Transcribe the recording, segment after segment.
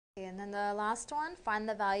Okay, and then the last one, find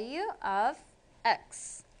the value of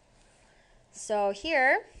x. So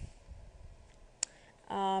here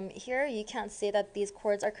you can't say that these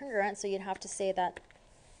chords are congruent, so you'd have to say that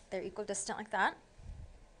they're equidistant like that.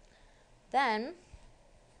 Then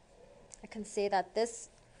I can say that this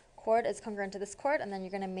chord is congruent to this chord, and then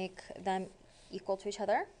you're going to make them equal to each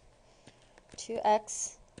other.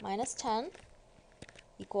 2x minus 10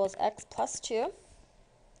 equals x plus 2.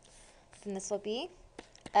 Then this will be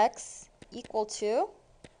x equal to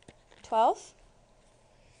 12.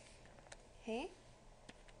 Okay.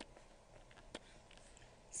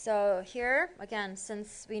 So here, again,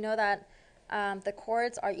 since we know that the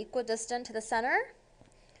chords are equidistant to the center,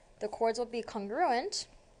 the chords will be congruent.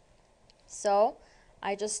 So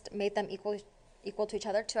I just made them equal to each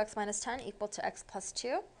other. 2x minus 10 equal to x plus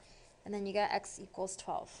 2. And then you get x equals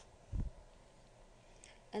 12.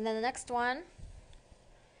 And then the next one,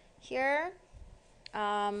 here,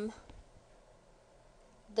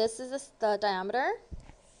 this is the diameter,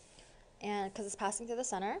 and because it's passing through the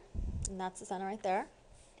center, and that's the center right there.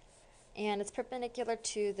 And it's perpendicular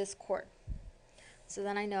to this chord. So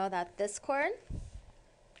then I know that this chord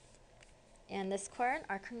and this chord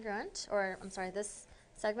are congruent, or I'm sorry, this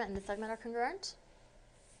segment and this segment are congruent.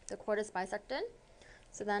 The chord is bisected.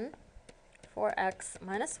 So then 4x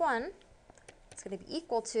minus 1 is going to be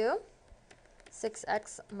equal to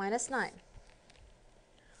 6x minus 9.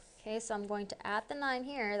 Okay, so I'm going to add the 9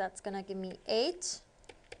 here. That's going to give me 8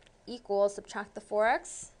 equals, subtract the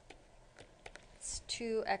 4x. It's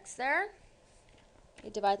 2x there. Okay,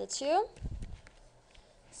 divide the 2.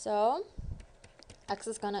 So x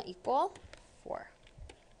is going to equal 4.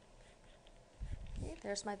 Okay,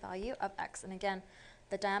 there's my value of x. And again,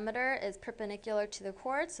 the diameter is perpendicular to the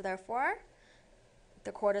chord, so therefore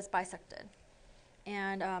the chord is bisected.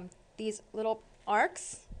 And these little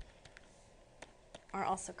arcs are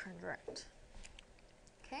also congruent.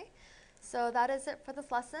 Okay, so that is it for this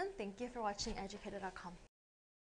lesson. Thank you for watching Educator.com.